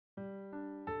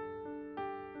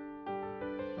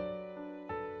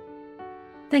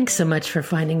Thanks so much for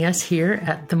finding us here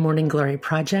at the Morning Glory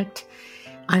Project.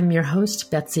 I'm your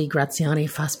host, Betsy Graziani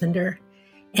Fassbender,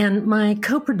 and my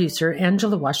co-producer,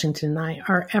 Angela Washington, and I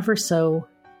are ever so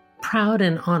proud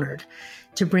and honored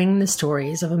to bring the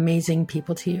stories of amazing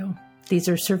people to you. These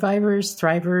are survivors,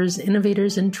 thrivers,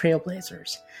 innovators, and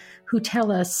trailblazers who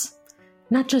tell us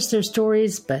not just their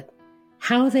stories, but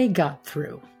how they got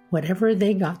through whatever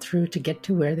they got through to get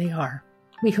to where they are.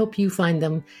 We hope you find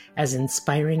them as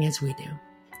inspiring as we do.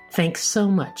 Thanks so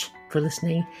much for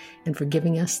listening and for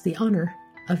giving us the honor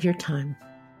of your time.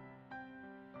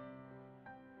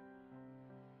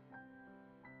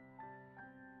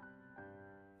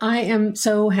 I am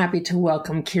so happy to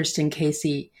welcome Kirsten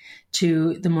Casey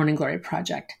to the Morning Glory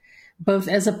Project. Both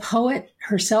as a poet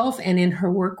herself and in her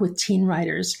work with teen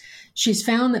writers, she's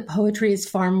found that poetry is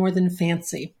far more than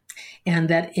fancy and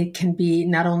that it can be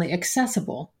not only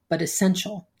accessible, but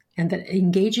essential, and that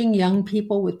engaging young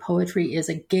people with poetry is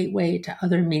a gateway to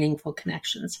other meaningful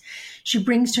connections. She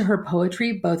brings to her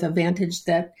poetry both a vantage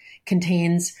that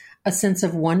contains a sense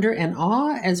of wonder and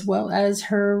awe, as well as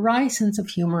her wry sense of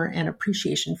humor and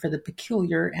appreciation for the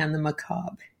peculiar and the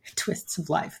macabre twists of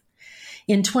life.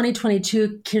 In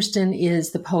 2022, Kirsten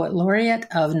is the Poet Laureate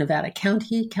of Nevada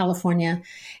County, California,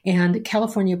 and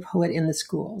California Poet in the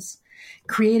Schools,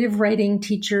 creative writing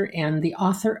teacher, and the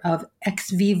author of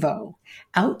Ex Vivo,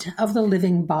 Out of the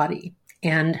Living Body,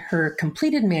 and her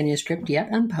completed manuscript, yet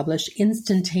unpublished,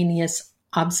 Instantaneous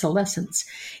Obsolescence,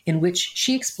 in which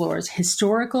she explores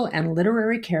historical and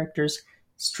literary characters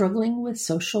struggling with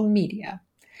social media,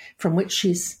 from which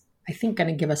she's, I think, going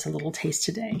to give us a little taste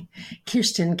today.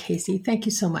 Kirsten Casey, thank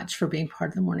you so much for being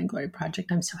part of the Morning Glory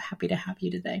Project. I'm so happy to have you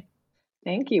today.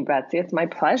 Thank you, Betsy. It's my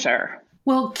pleasure.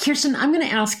 Well, Kirsten, I'm going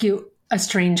to ask you a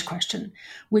strange question,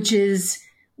 which is,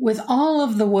 with all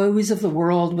of the woes of the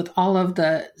world, with all of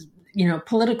the,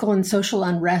 political and social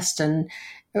unrest and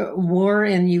war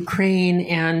in Ukraine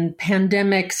and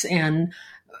pandemics and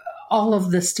all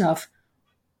of this stuff,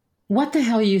 what the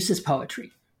hell use is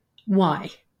poetry? Why?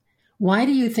 Why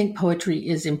do you think poetry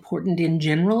is important in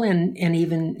general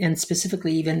and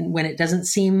specifically even when it doesn't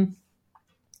seem,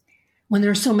 when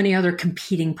there are so many other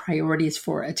competing priorities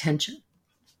for attention?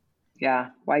 Yeah.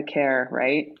 Why care,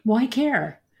 right? Why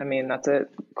care? I mean, that's a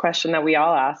question that we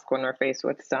all ask when we're faced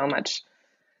with so much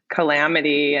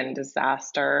calamity and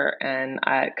disaster. And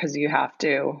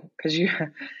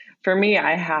for me,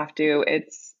 I have to,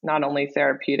 it's not only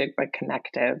therapeutic, but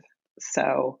connective.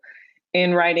 So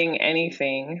in writing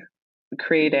anything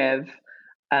creative,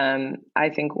 I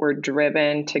think we're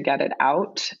driven to get it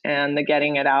out, and the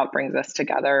getting it out brings us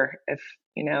together. If,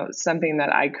 something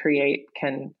that I create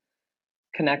can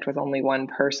connect with only one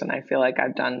person, I feel like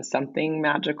I've done something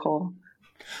magical.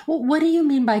 Well, what do you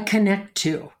mean by connect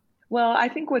to? Well, I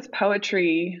think with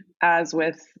poetry, as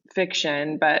with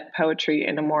fiction, but poetry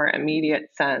in a more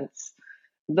immediate sense,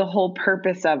 the whole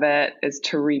purpose of it is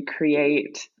to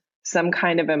recreate some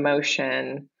kind of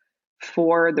emotion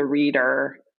for the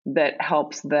reader that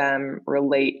helps them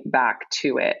relate back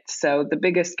to it. So the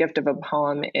biggest gift of a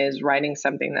poem is writing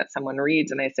something that someone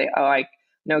reads and they say, oh, I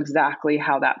know exactly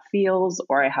how that feels,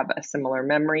 or I have a similar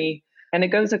memory. And it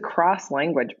goes across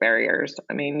language barriers.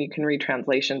 I mean, you can read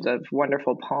translations of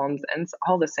wonderful poems and it's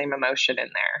all the same emotion in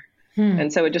there.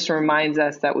 And so it just reminds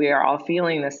us that we are all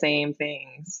feeling the same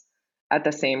things at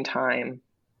the same time.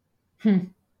 I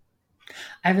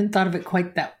haven't thought of it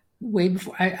quite that way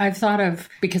before. I've thought of,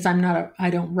 because I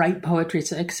don't write poetry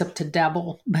except to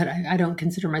dabble, but I don't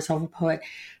consider myself a poet.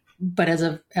 But as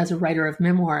a writer of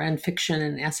memoir and fiction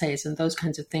and essays and those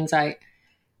kinds of things, I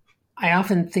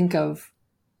often think of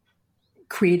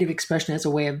creative expression as a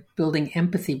way of building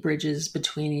empathy bridges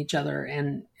between each other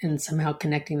and somehow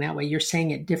connecting that way. You're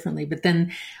saying it differently, but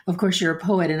then of course you're a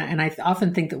poet. And I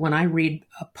often think that when I read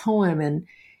a poem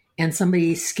and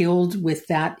somebody skilled with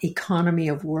that economy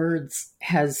of words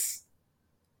has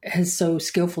so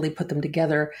skillfully put them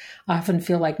together, I often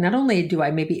feel like not only do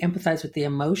I maybe empathize with the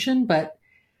emotion, but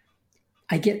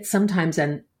I get sometimes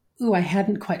I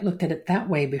hadn't quite looked at it that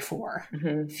way before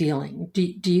feeling.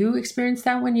 Do you experience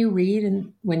that when you read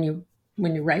and when you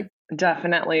write?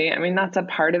 Definitely. I mean, that's a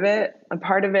part of it. A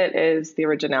part of it is the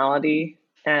originality.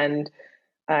 And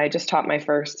I just taught my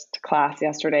first class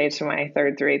yesterday to my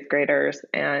 3rd through 8th graders.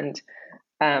 And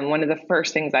one of the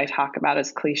first things I talk about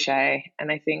is cliche.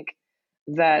 And I think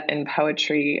that in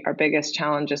poetry, our biggest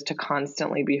challenge is to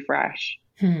constantly be fresh,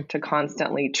 to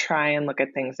constantly try and look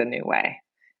at things a new way.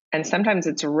 And sometimes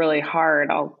it's really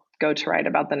hard. I'll go to write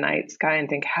about the night sky and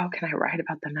think, how can I write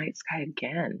about the night sky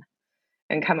again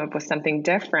and come up with something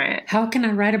different? How can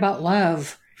I write about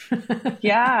love?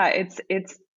 Yeah,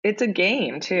 it's it's a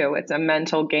game too. It's a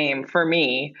mental game for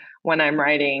me when I'm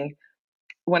writing,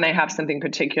 when I have something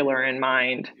particular in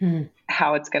mind,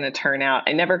 how it's going to turn out.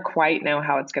 I never quite know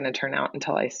how it's going to turn out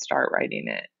until I start writing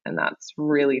it. And that's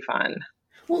really fun.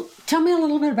 Well, tell me a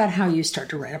little bit about how you start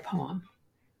to write a poem.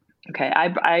 Okay.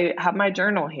 I have my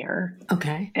journal here.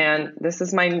 Okay. And this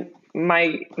is my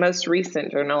most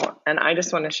recent journal. And I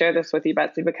just want to share this with you,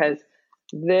 Betsy, because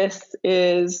this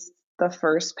is the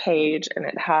first page and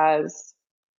it has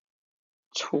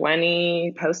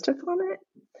 20 post-its on it.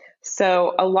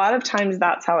 So a lot of times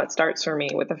that's how it starts for me,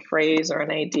 with a phrase or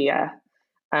an idea.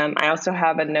 I also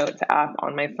have a notes app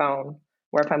on my phone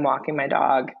where if I'm walking my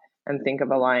dog and think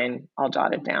of a line, I'll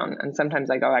jot it down. And sometimes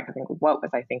I go back and think, what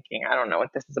was I thinking? I don't know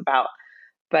what this is about.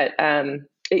 But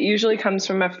it usually comes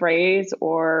from a phrase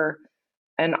or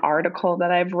an article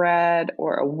that I've read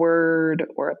or a word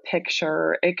or a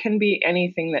picture. It can be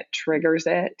anything that triggers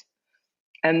it.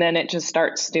 And then it just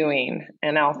starts stewing,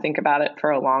 and I'll think about it for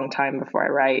a long time before I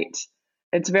write.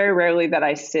 It's very rarely that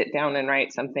I sit down and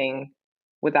write something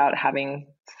without having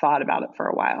thought about it for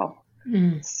a while.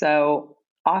 So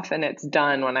often it's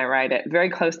done when I write it,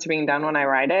 very close to being done when I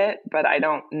write it, but I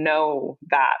don't know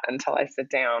that until I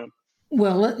sit down.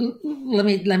 Well, let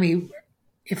me,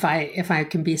 if I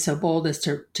can be so bold as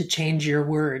to change your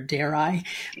word, dare I?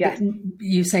 Yes.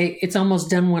 You say it's almost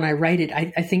done when I write it.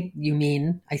 I think you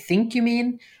mean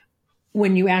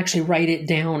when you actually write it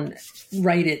down,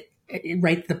 write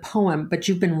the poem, but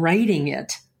you've been writing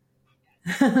it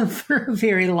for a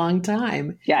very long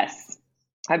time. Yes.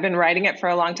 I've been writing it for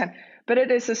a long time, but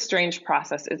it is a strange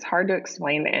process. It's hard to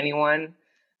explain to anyone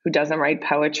who doesn't write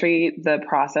poetry, the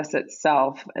process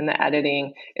itself and the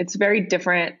editing. It's very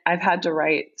different. I've had to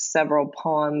write several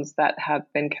poems that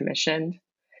have been commissioned,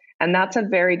 and that's a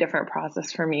very different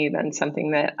process for me than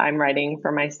something that I'm writing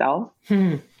for myself.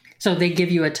 So they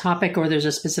give you a topic, or there's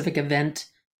a specific event?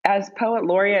 As poet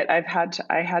laureate, I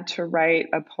had to write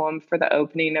a poem for the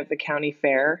opening of the county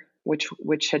fair,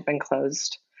 which had been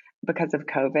closed because of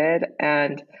COVID.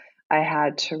 And I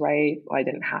had to write, well, I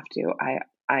didn't have to,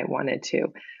 I wanted to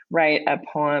write a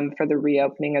poem for the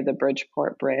reopening of the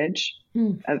Bridgeport Bridge,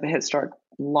 of the historic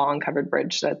long covered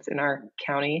bridge that's in our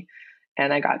county.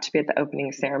 And I got to be at the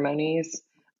opening ceremonies.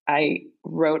 I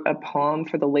wrote a poem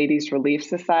for the Ladies Relief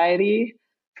Society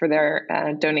for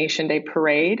their donation day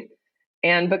parade.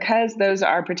 And because those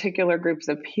are particular groups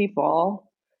of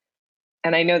people,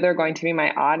 and I know they're going to be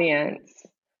my audience,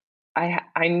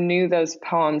 I knew those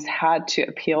poems had to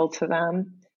appeal to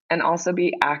them and also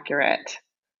be accurate.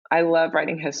 I love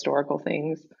writing historical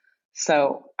things.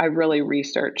 So I really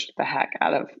researched the heck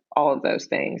out of all of those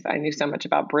things. I knew so much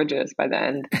about bridges by the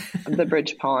end of the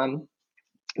bridge poem,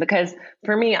 because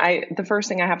for me, the first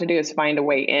thing I have to do is find a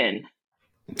way in.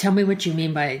 Tell me what you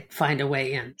mean by find a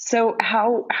way in. So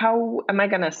how am I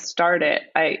going to start it?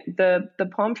 The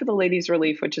poem for the Ladies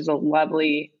Relief, which is a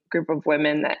lovely group of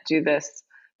women that do this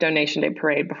donation day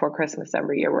parade before Christmas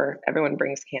every year, where everyone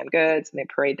brings canned goods and they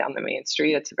parade down the main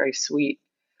street. It's a very sweet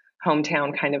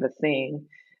hometown kind of a thing.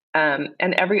 And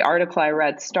every article I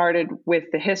read started with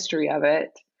the history of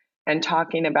it and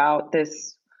talking about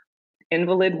this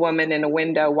invalid woman in a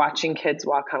window watching kids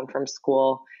walk home from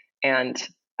school. And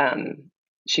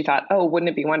she thought, oh, wouldn't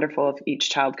it be wonderful if each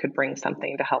child could bring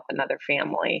something to help another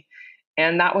family?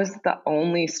 And that was the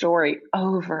only story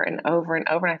over and over and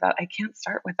over. And I thought, I can't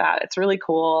start with that. It's really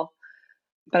cool,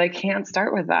 but I can't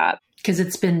start with that. Because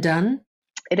it's been done?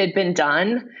 It had been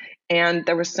done. And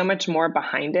there was so much more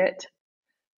behind it.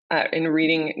 In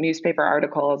reading newspaper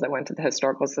articles, I went to the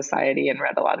Historical Society and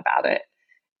read a lot about it.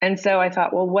 And so I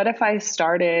thought, well, what if I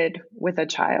started with a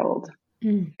child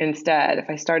instead? If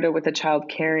I started with a child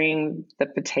carrying the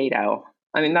potato?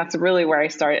 I mean, that's really where I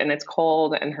started, and it's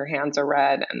cold and her hands are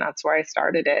red, and that's where I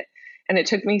started it. And it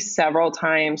took me several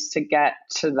times to get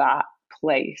to that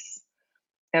place.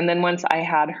 And then once I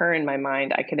had her in my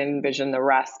mind, I could envision the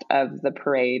rest of the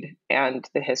parade and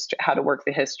the history, how to work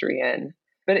the history in.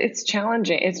 But it's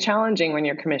challenging. It's challenging when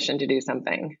you're commissioned to do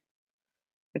something.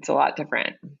 It's a lot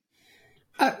different.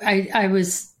 I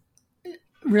was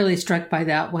really struck by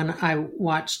that when I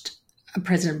watched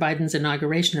President Biden's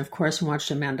inauguration, of course, and watched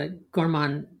Amanda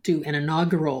Gorman do an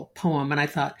inaugural poem. And I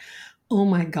thought, oh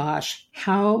my gosh,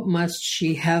 how must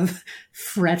she have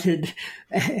fretted?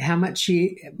 How much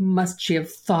must she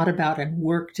have thought about and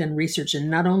worked and researched, and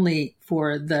not only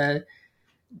for the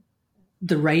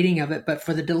writing of it, but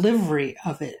for the delivery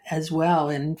of it as well,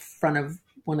 in front of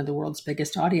one of the world's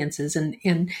biggest audiences.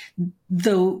 And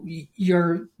though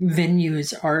your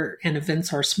venues and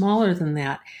events are smaller than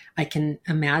that, I can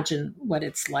imagine what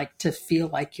it's like to feel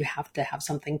like you have to have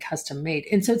something custom made.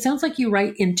 And so it sounds like you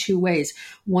write in two ways.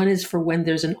 One is for when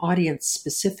there's an audience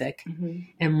specific,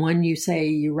 and one you say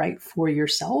you write for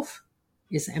yourself.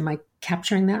 Am I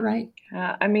capturing that right?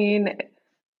 I mean,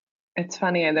 it's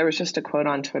funny. There was just a quote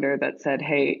on Twitter that said,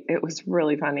 hey, it was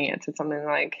really funny. It said something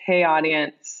like, hey,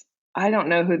 audience, I don't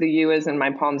know who the you is in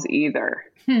my poems either.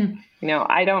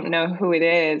 I don't know who it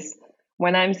is.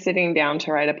 When I'm sitting down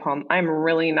to write a poem, I'm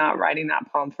really not writing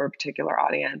that poem for a particular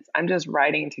audience. I'm just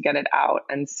writing to get it out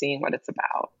and seeing what it's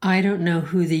about. I don't know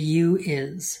who the you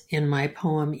is in my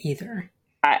poem either.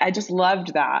 I just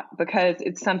loved that because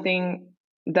it's something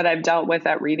that I've dealt with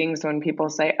at readings when people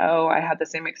say, oh, I had the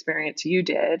same experience you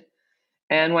did.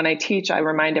 And when I teach, I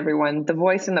remind everyone the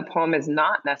voice in the poem is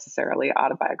not necessarily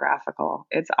autobiographical.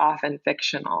 It's often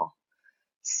fictional.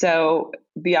 So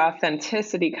the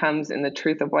authenticity comes in the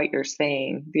truth of what you're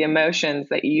saying, the emotions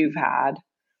that you've had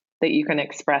that you can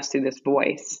express through this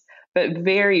voice. But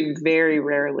very, very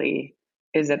rarely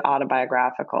is it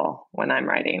autobiographical when I'm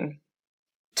writing.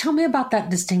 Tell me about that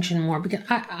distinction more, because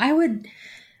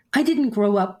I didn't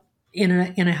grow up in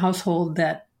a household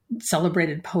that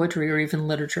celebrated poetry or even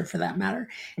literature for that matter.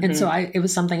 And so it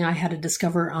was something I had to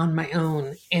discover on my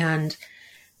own. And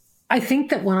I think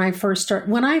that when I first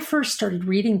started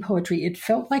reading poetry, it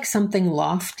felt like something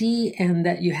lofty and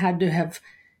that you had to have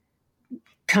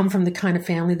come from the kind of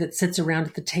family that sits around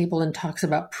at the table and talks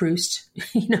about Proust,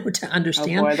 to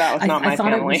understand. Oh boy, that was not my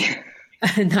family.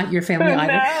 Not your family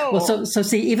either. No. Well, so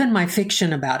see, even my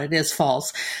fiction about it is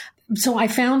false. So I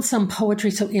found some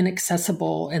poetry so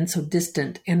inaccessible and so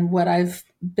distant. And what I've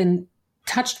been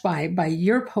touched by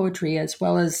your poetry, as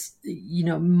well as,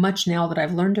 much now that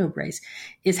I've learned to embrace,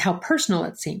 is how personal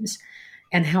it seems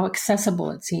and how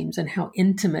accessible it seems and how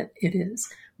intimate it is.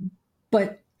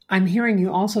 But I'm hearing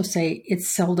you also say it's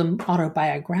seldom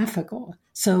autobiographical.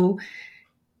 So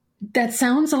that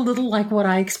sounds a little like what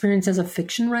I experience as a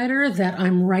fiction writer, that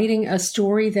I'm writing a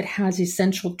story that has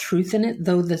essential truth in it,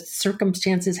 though the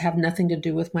circumstances have nothing to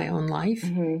do with my own life.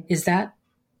 Is that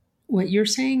what you're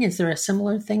saying? Is there a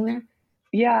similar thing there?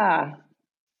 Yeah.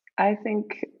 I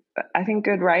think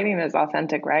good writing is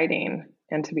authentic writing.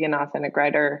 And to be an authentic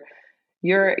writer,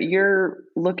 you're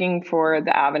looking for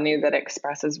the avenue that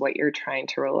expresses what you're trying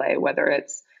to relay, whether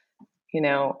it's,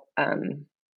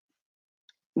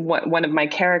 one of my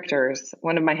characters,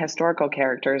 one of my historical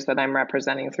characters that I'm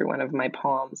representing through one of my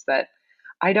poems, that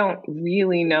I don't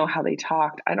really know how they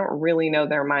talked. I don't really know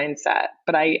their mindset,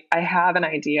 but I have an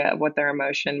idea of what their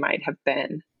emotion might have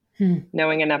been,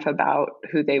 knowing enough about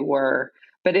who they were.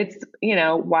 But it's,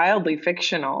 wildly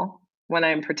fictional when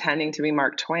I'm pretending to be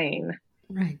Mark Twain.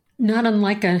 Right. Not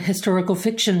unlike a historical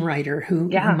fiction writer who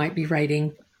might be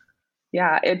writing.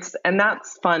 Yeah, and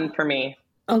that's fun for me.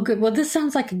 Oh, good. Well, this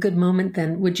sounds like a good moment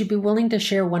then. Would you be willing to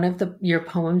share one of your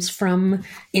poems from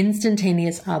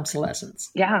Instantaneous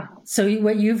Obsolescence? Yeah. So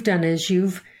what you've done is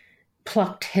you've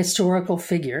plucked historical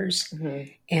figures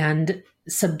and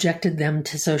subjected them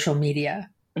to social media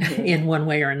in one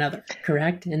way or another,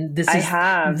 correct? And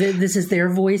this is their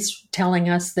voice telling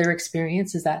us their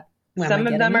experience. Is that? Some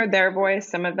of them are their voice.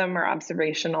 Some of them are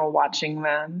observational, watching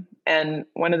them. And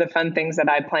one of the fun things that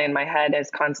I play in my head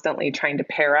is constantly trying to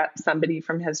pair up somebody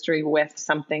from history with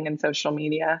something in social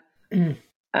media.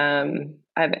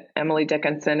 Emily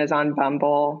Dickinson is on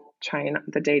Bumble, trying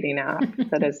the dating app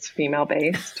that is female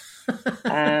based.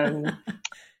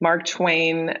 Mark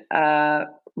Twain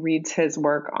reads his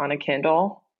work on a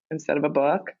Kindle instead of a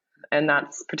book. And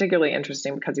that's particularly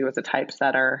interesting because he was a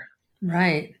typesetter.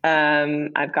 Right.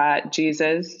 I've got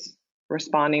Jesus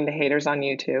responding to haters on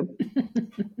YouTube.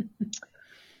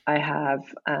 I have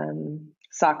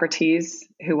Socrates,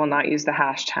 who will not use the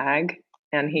hashtag.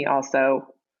 And he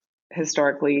also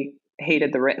historically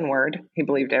hated the written word. He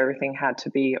believed everything had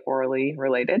to be orally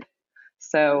related.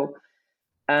 So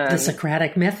the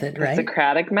Socratic method, right? The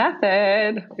Socratic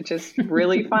method, which is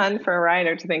really fun for a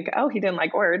writer to think, oh, he didn't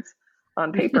like words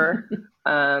on paper.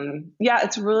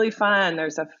 It's really fun.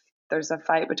 There's a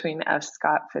fight between F.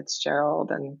 Scott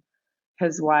Fitzgerald and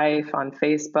his wife on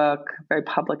Facebook, very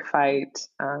public fight.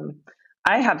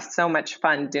 I have so much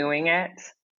fun doing it.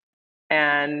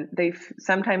 And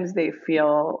sometimes they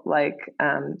feel like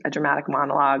a dramatic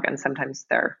monologue, and sometimes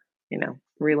they're,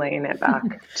 relaying it back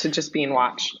to just being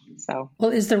watched. So, well,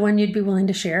 is there one you'd be willing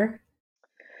to share?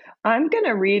 I'm going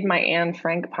to read my Anne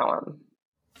Frank poem.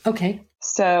 Okay.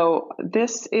 So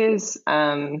this is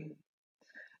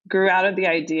grew out of the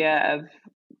idea of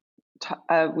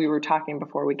we were talking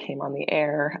before we came on the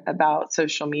air about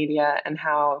social media and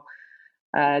how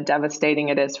devastating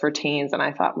it is for teens. And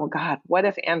I thought, well, God, what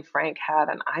if Anne Frank had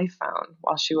an iPhone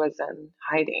while she was in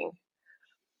hiding?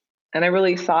 And I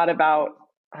really thought about,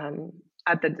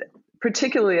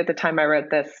 particularly at the time I wrote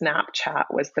this, Snapchat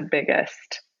was the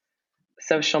biggest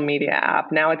social media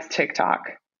app. Now it's TikTok.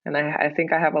 And I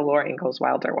think I have a Laura Ingalls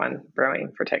Wilder one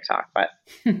brewing for TikTok. But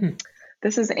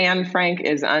this is Anne Frank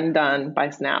is Undone by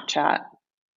Snapchat.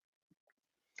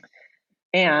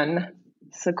 Anne,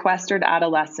 sequestered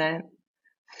adolescent,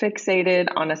 fixated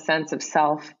on a sense of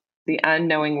self the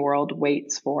unknowing world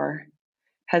waits for,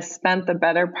 has spent the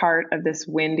better part of this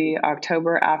windy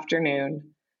October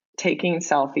afternoon taking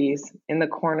selfies in the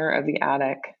corner of the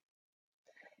attic.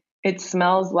 It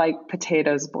smells like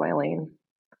potatoes boiling,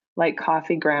 like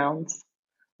coffee grounds,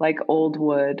 like old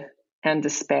wood and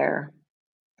despair.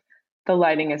 The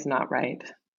lighting is not right.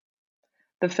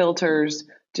 The filters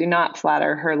do not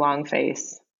flatter her long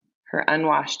face, her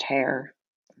unwashed hair,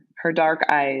 her dark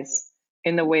eyes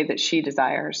in the way that she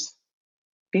desires.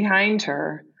 Behind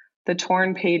her, the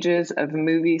torn pages of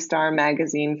movie star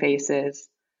magazine faces,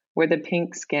 where the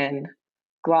pink skin,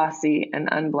 glossy and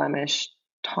unblemished,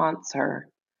 taunts her,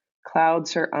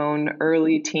 clouds her own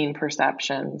early teen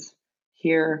perceptions.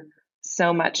 Here,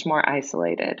 so much more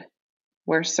isolated,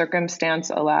 where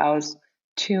circumstance allows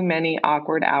too many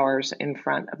awkward hours in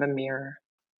front of a mirror.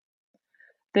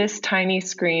 This tiny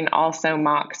screen also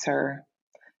mocks her,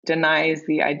 denies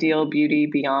the ideal beauty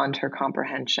beyond her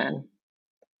comprehension.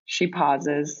 She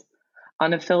pauses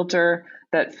on a filter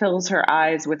that fills her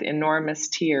eyes with enormous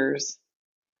tears,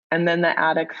 and then the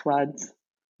attic floods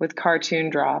with cartoon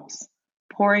drops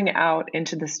pouring out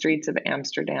into the streets of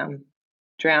Amsterdam,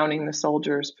 drowning the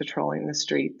soldiers patrolling the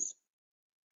streets.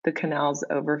 The canals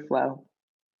overflow.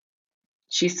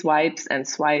 She swipes and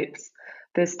swipes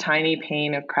this tiny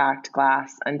pane of cracked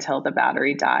glass until the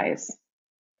battery dies.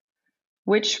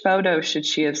 Which photo should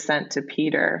she have sent to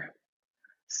Peter,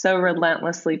 so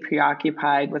relentlessly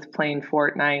preoccupied with playing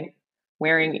Fortnite,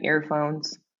 wearing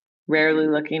earphones, rarely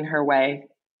looking her way?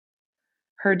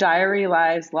 Her diary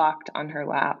lies locked on her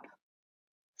lap.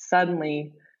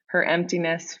 Suddenly, her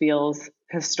emptiness feels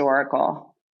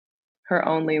historical. Her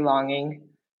only longing,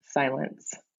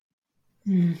 silence.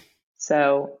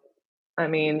 So, I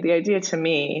mean, the idea to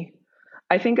me,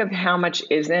 I think of how much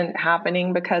isn't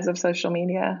happening because of social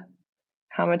media,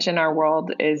 how much in our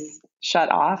world is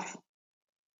shut off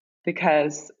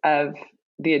because of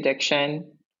the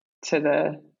addiction to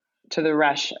the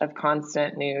rush of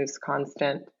constant news,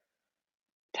 constant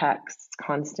texts,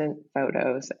 constant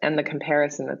photos, and the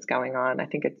comparison that's going on. I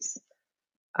think it's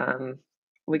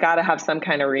we got to have some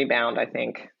kind of rebound, I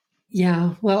think.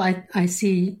 Yeah, well, I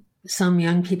see some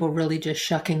young people really just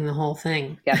shucking the whole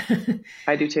thing. Yeah,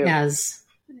 I do too.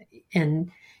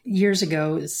 And years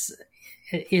ago,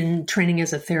 in training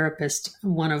as a therapist,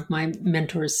 one of my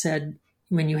mentors said,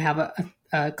 when you have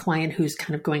a client who's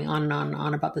kind of going on and on and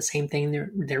on about the same thing,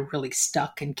 they're really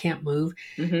stuck and can't move,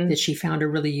 that she found a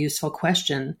really useful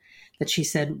question that she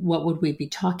said, what would we be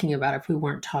talking about if we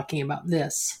weren't talking about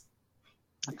this?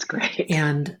 That's great.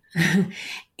 And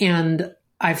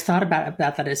I've thought about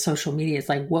that as social media. It's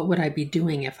like, what would I be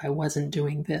doing if I wasn't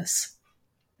doing this?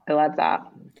 I love that.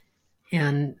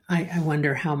 And I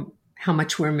wonder how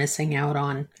much we're missing out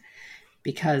on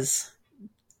because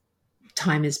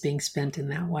time is being spent in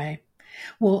that way.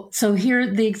 Well, so here,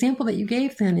 the example that you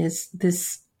gave then is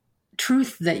this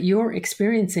truth that you're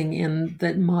experiencing in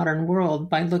the modern world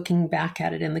by looking back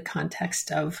at it in the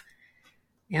context of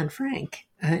Anne Frank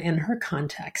and her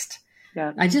context.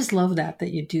 Yeah. I just love that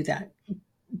you do that,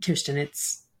 Kirsten.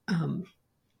 It's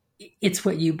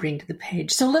what you bring to the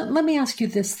page. So let me ask you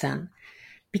this then,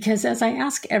 because as I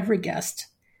ask every guest,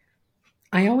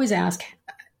 I always ask,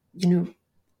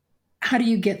 how do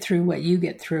you get through what you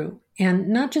get through? And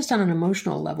not just on an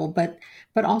emotional level, but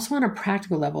also on a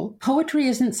practical level. Poetry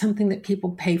isn't something that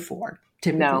people pay for,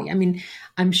 typically. No. I mean,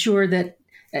 I'm sure that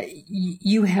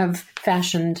you have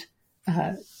fashioned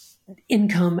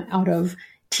income out of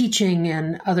teaching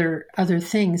and other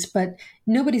things, but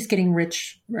nobody's getting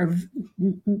rich. Or,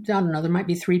 I don't know, there might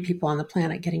be 3 people on the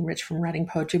planet getting rich from writing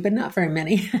poetry, but not very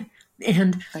many.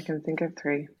 And I can think of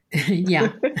 3.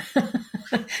 Yeah.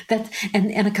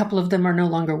 and a couple of them are no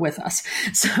longer with us.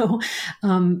 So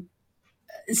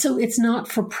it's not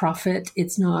for profit.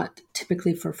 It's not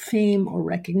typically for fame or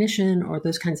recognition or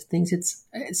those kinds of things.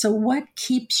 So what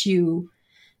keeps you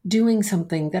doing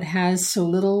something that has so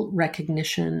little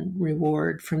recognition,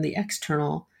 reward from the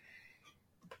external?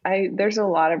 There's a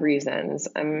lot of reasons.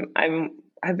 I'm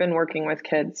I've been working with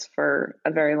kids for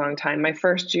a very long time. My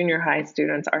first junior high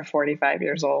students are 45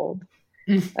 years old.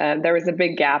 There was a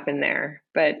big gap in there,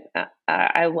 but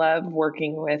I love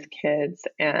working with kids,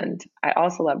 and I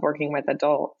also love working with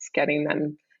adults, getting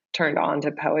them turned on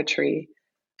to poetry.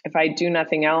 If I do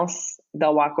nothing else,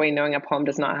 they'll walk away knowing a poem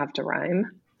does not have to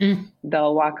rhyme.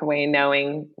 They'll walk away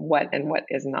knowing what and what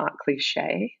is not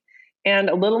cliche, and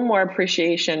a little more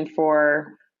appreciation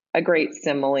for a great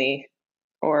simile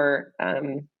or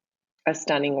a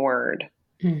stunning word.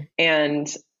 And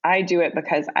I do it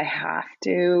because I have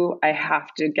to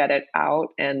get it out.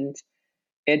 And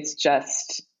it's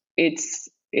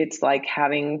like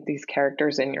having these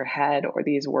characters in your head or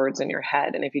these words in your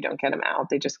head. And if you don't get them out,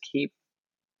 they just keep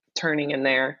turning in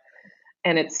there.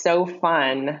 And it's so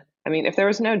fun. I mean, if there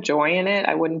was no joy in it,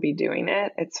 I wouldn't be doing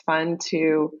it. It's fun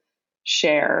to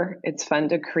share. It's fun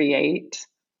to create,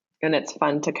 and it's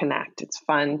fun to connect. It's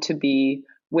fun to be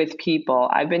with people.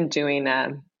 I've been doing a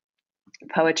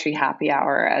poetry happy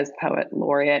hour as poet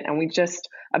laureate, and we just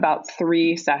about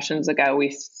 3 sessions ago,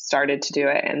 we started to do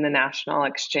it in the National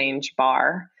Exchange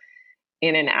Bar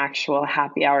in an actual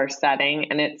happy hour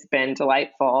setting, and it's been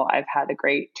delightful. I've had a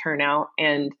great turnout,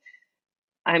 and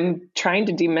I'm trying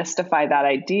to demystify that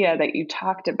idea that you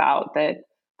talked about, that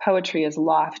poetry is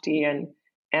lofty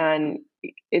and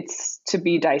it's to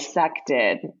be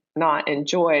dissected, not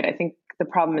enjoyed. I think the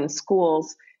problem in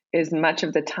schools is much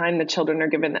of the time the children are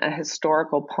given a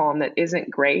historical poem that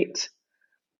isn't great,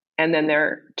 and then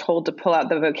they're told to pull out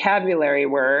the vocabulary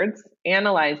words,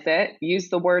 analyze it, use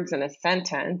the words in a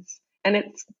sentence, and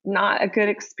it's not a good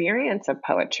experience of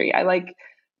poetry. I like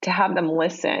to have them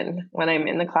listen. When I'm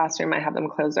in the classroom, I have them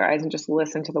close their eyes and just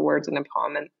listen to the words in a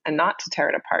poem, and not to tear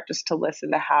it apart, just to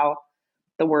listen to how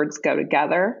the words go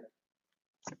together.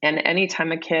 And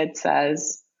anytime a kid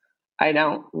says, I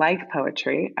don't like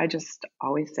poetry, I just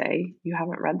always say, you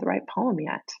haven't read the right poem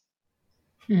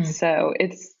yet. So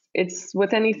it's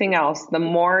with anything else, the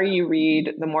more you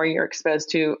read, the more you're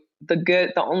exposed to the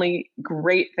good. The only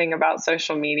great thing about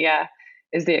social media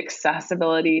is the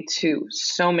accessibility to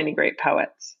so many great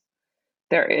poets.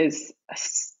 There is a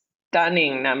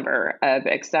stunning number of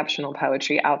exceptional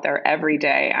poetry out there every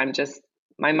day.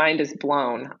 My mind is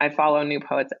blown. I follow new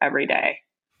poets every day.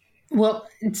 Well,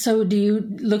 so do you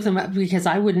look them up? Because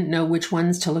I wouldn't know which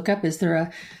ones to look up. Is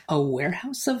there a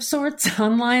warehouse of sorts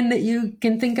online that you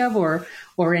can think of,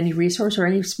 or any resource or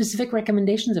any specific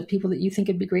recommendations of people that you think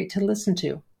it'd be great to listen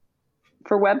to?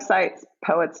 For websites,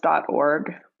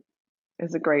 poets.org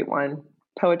is a great one.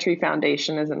 Poetry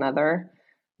Foundation is another.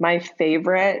 My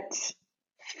favorite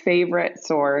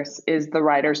source is the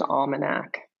Writer's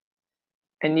Almanac.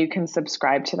 And you can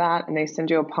subscribe to that, and they send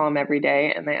you a poem every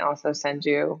day, and they also send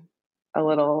you a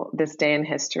little this day in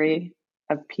history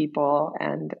of people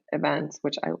and events,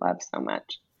 which I love so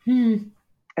much.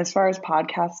 As far as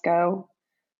podcasts go,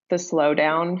 The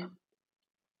Slowdown,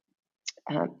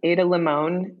 Ada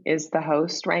Limon is the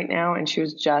host right now, and she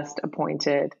was just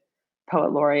appointed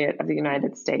Poet Laureate of the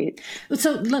United States.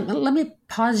 So let me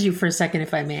pause you for a second,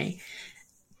 if I may.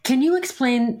 Can you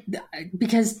explain,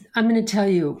 because I'm going to tell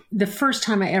you, the first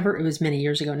time it was many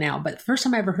years ago now, but the first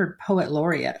time I ever heard Poet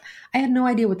Laureate, I had no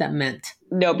idea what that meant.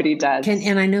 Nobody does.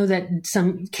 And I know that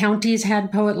some counties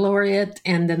had Poet Laureate,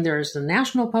 and then there's a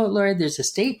national Poet Laureate, there's a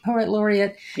state Poet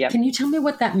Laureate. Yep. Can you tell me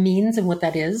what that means and what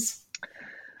that is?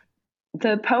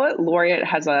 The Poet Laureate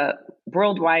has a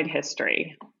worldwide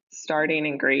history, starting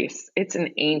in Greece. It's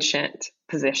an ancient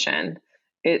position.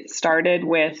 It started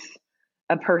with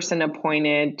a person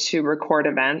appointed to record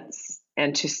events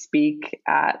and to speak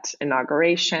at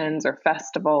inaugurations or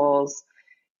festivals.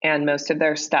 And most of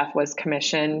their stuff was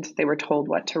commissioned. They were told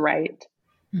what to write.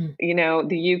 You know,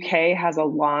 the UK has a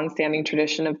long-standing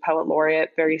tradition of Poet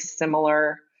Laureate, very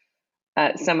similar.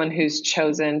 Someone who's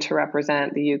chosen to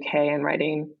represent the UK and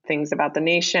writing things about the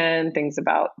nation, things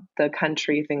about the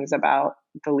country, things about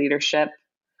the leadership.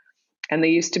 And they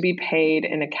used to be paid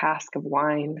in a cask of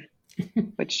wine,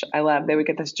 which I love. They would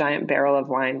get this giant barrel of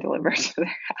wine delivered to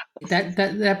their house.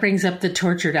 That brings up the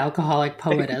tortured alcoholic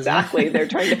poet. Exactly. They're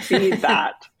trying to feed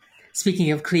that.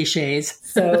 Speaking of cliches.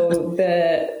 So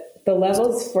the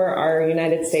levels for our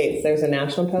United States, there's a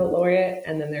national poet laureate,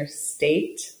 and then there's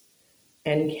state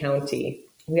and county.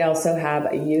 We also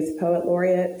have a youth poet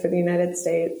laureate for the United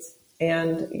States,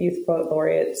 and youth poet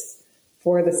laureates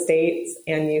for the states,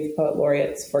 and youth poet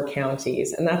laureates for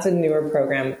counties. And that's a newer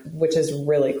program, which is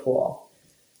really cool.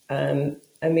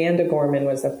 Amanda Gorman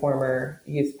was the former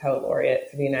youth poet laureate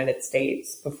for the United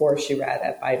States before she read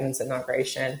at Biden's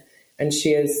inauguration. And she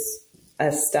is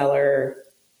a stellar,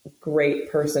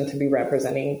 great person to be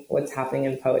representing what's happening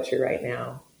in poetry right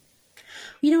now.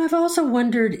 I've also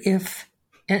wondered if,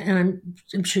 and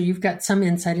I'm sure you've got some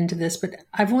insight into this, but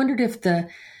I've wondered if the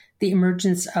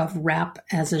emergence of rap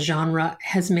as a genre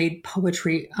has made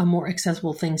poetry a more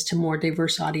accessible thing to more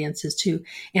diverse audiences too,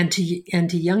 and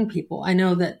to young people. I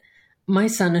know that my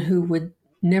son, who would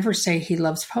never say he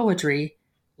loves poetry,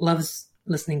 loves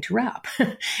listening to rap.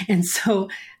 And so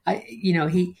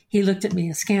he looked at me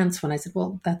askance when I said,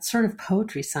 well, that's sort of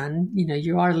poetry, son.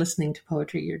 You are listening to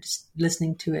poetry. You're just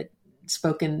listening to it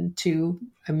spoken to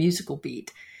a musical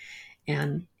beat.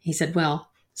 And he said, well,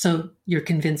 so you're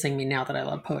convincing me now that I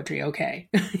love poetry. Okay.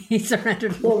 He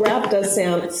surrendered. Well, rap does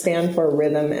stand for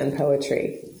rhythm and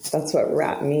poetry. That's what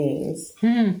rap means.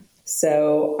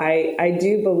 So I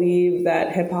do believe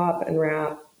that hip hop and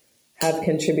rap have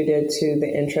contributed to the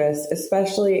interest,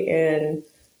 especially in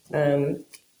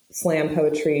slam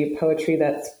poetry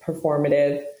that's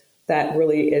performative, that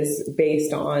really is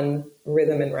based on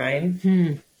rhythm and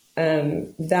rhyme.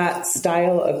 That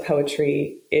style of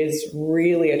poetry is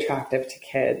really attractive to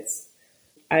kids.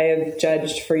 I have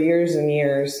judged for years and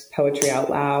years Poetry Out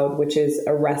Loud, which is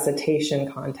a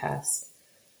recitation contest.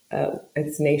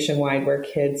 It's nationwide, where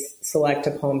kids select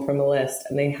a poem from a list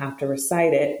and they have to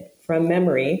recite it from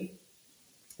memory,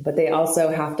 but they also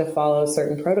have to follow a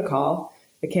certain protocol.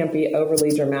 It can't be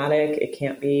overly dramatic. It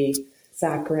can't be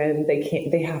saccharine.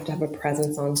 They have to have a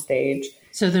presence on stage.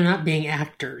 So they're not being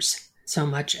actors so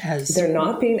much as... They're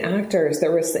not being actors.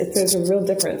 There's a real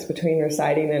difference between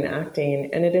reciting and acting.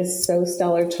 And it is so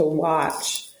stellar to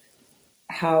watch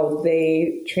how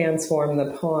they transform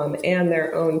the poem and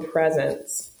their own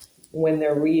presence when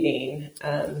they're reading.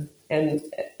 And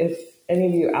if any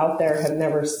of you out there have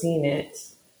never seen it,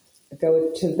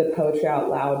 go to the Poetry Out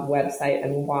Loud website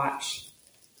and watch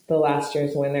the last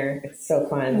year's winner. It's so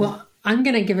fun. Well, I'm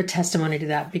going to give a testimony to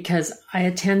that, because I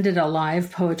attended a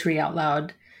live Poetry Out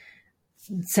Loud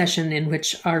session in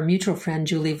which our mutual friend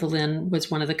Julie Valin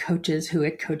was one of the coaches who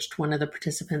had coached one of the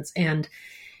participants. And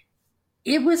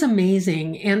it was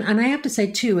amazing. And I have to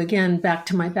say too, again, back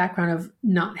to my background of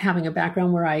not having a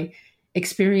background where I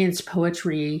experienced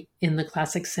poetry in the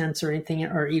classic sense or anything,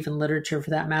 or even literature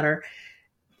for that matter,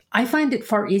 I find it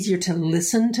far easier to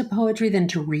listen to poetry than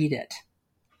to read it.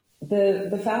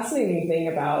 The fascinating thing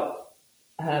about,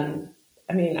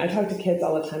 I talk to kids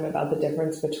all the time about the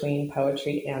difference between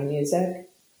poetry and music,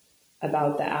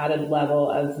 about the added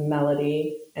level of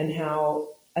melody, and how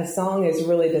a song is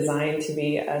really designed to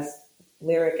be a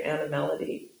lyric and a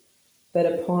melody, but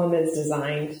a poem is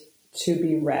designed to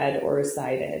be read or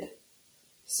recited.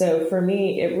 So for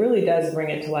me, it really does bring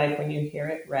it to life when you hear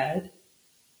it read.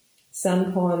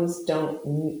 Some poems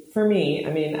don't, for me,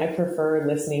 I prefer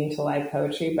listening to live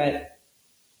poetry, but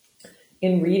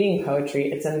in reading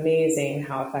poetry, it's amazing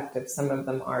how effective some of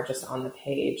them are just on the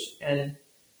page. And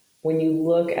when you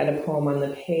look at a poem on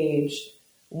the page,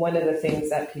 one of the things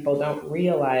that people don't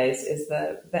realize is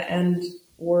that the end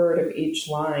word of each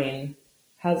line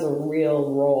has a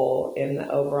real role in the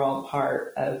overall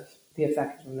part of the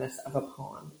effectiveness of a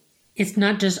poem. It's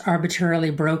not just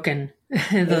arbitrarily broken,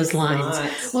 those lines.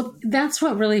 Not. Well, that's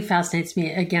what really fascinates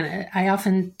me. Again, I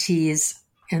often tease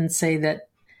and say that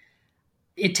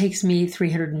it takes me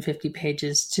 350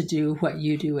 pages to do what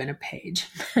you do in a page.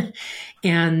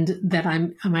 And that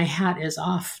my hat is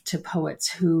off to poets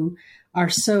who are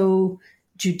so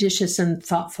judicious and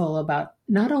thoughtful about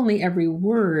not only every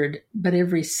word, but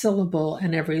every syllable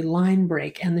and every line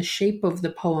break and the shape of the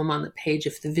poem on the page,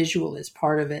 if the visual is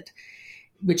part of it,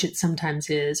 which it sometimes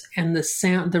is, and the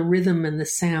sound, the rhythm and the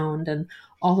sound, and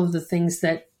all of the things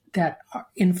that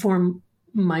inform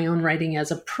my own writing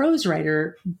as a prose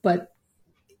writer, but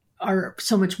are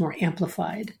so much more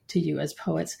amplified to you as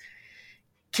poets.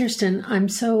 Kirsten, I'm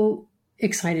so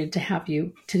excited to have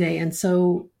you today and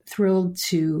so thrilled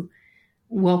to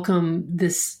welcome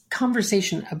this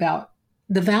conversation about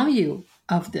the value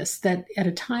of this, that at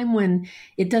a time when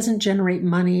it doesn't generate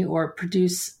money or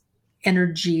produce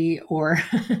energy or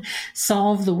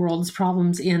solve the world's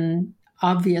problems in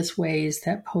obvious ways,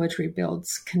 that poetry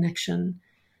builds connection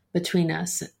between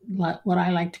us, what I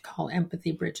like to call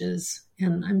empathy bridges.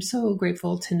 And I'm so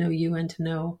grateful to know you and to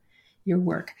know your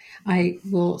work. I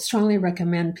will strongly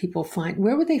recommend people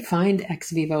where would they find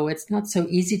Ex Vivo? It's not so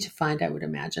easy to find, I would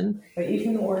imagine. But you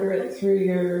can order it through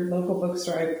your local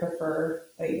bookstore. I prefer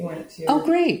that you went to. Oh,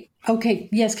 great. Okay.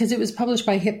 Yes, because it was published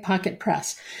by Hip Pocket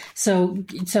Press. So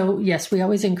yes, we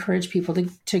always encourage people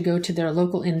to go to their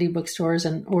local indie bookstores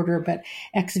and order, but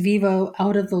Ex Vivo,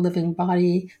 Out of the Living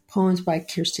Body, poems by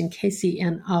Kirsten Casey.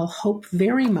 And I'll hope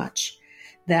very much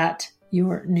that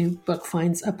your new book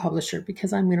finds a publisher,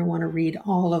 because I'm going to want to read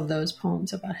all of those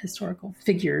poems about historical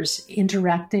figures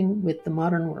interacting with the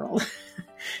modern world.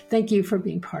 Thank you for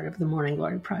being part of the Morning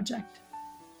Glory Project.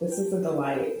 This is a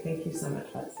delight. Thank you so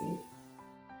much, Betsy.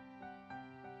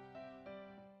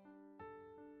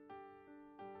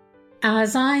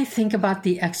 As I think about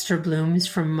the extra blooms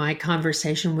from my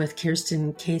conversation with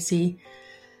Kirsten Casey,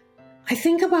 I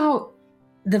think about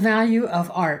the value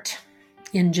of art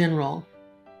in general,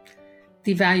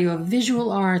 the value of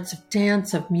visual arts, of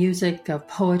dance, of music, of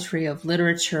poetry, of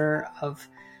literature, of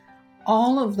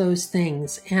all of those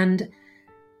things. And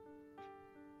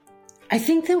I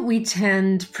think that we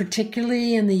tend,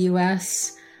 particularly in the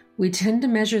US, we tend to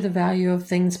measure the value of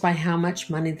things by how much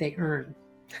money they earn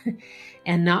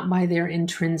and not by their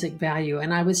intrinsic value.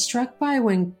 And I was struck by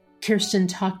when Kirsten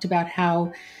talked about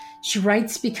how she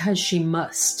writes because she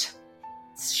must.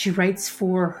 She writes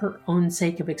for her own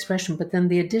sake of expression, but then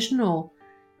the additional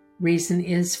reason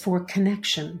is for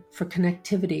connection, for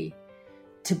connectivity,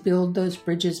 to build those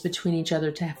bridges between each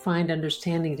other, to find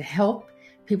understanding, to help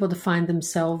people to find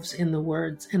themselves in the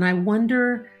words. And I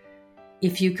wonder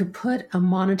if you could put a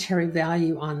monetary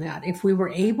value on that, if we were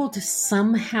able to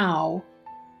somehow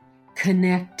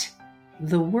connect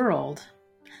the world,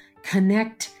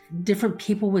 connect different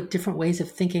people with different ways of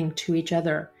thinking to each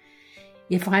other.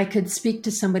 If I could speak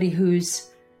to somebody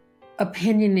whose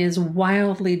opinion is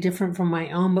wildly different from my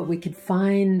own, but we could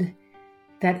find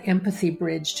that empathy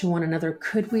bridge to one another,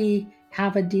 could we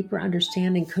have a deeper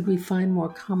understanding? Could we find more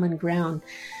common ground?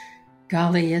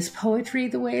 Golly, is poetry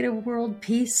the way to world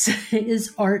peace?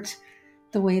 Is art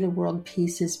the way to world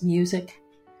peace? Is music?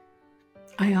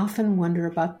 I often wonder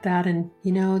about that. And,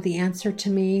 the answer to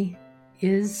me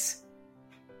is,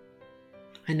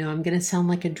 I know I'm going to sound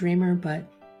like a dreamer, but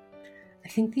I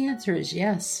think the answer is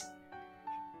yes.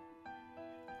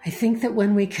 I think that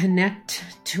when we connect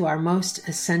to our most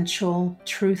essential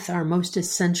truth, our most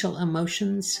essential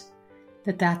emotions,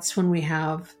 that's when we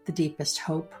have the deepest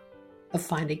hope of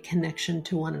finding connection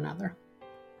to one another.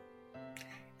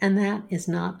 And that is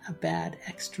not a bad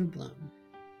extra bloom.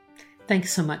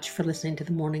 Thanks so much for listening to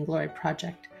the Morning Glory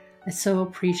Project. I so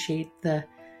appreciate the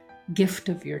gift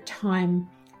of your time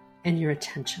and your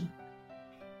attention.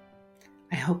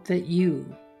 I hope that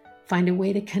you find a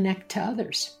way to connect to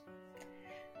others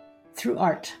through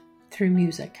art, through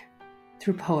music,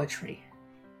 through poetry,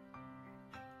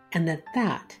 and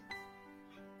that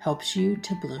helps you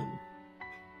to bloom.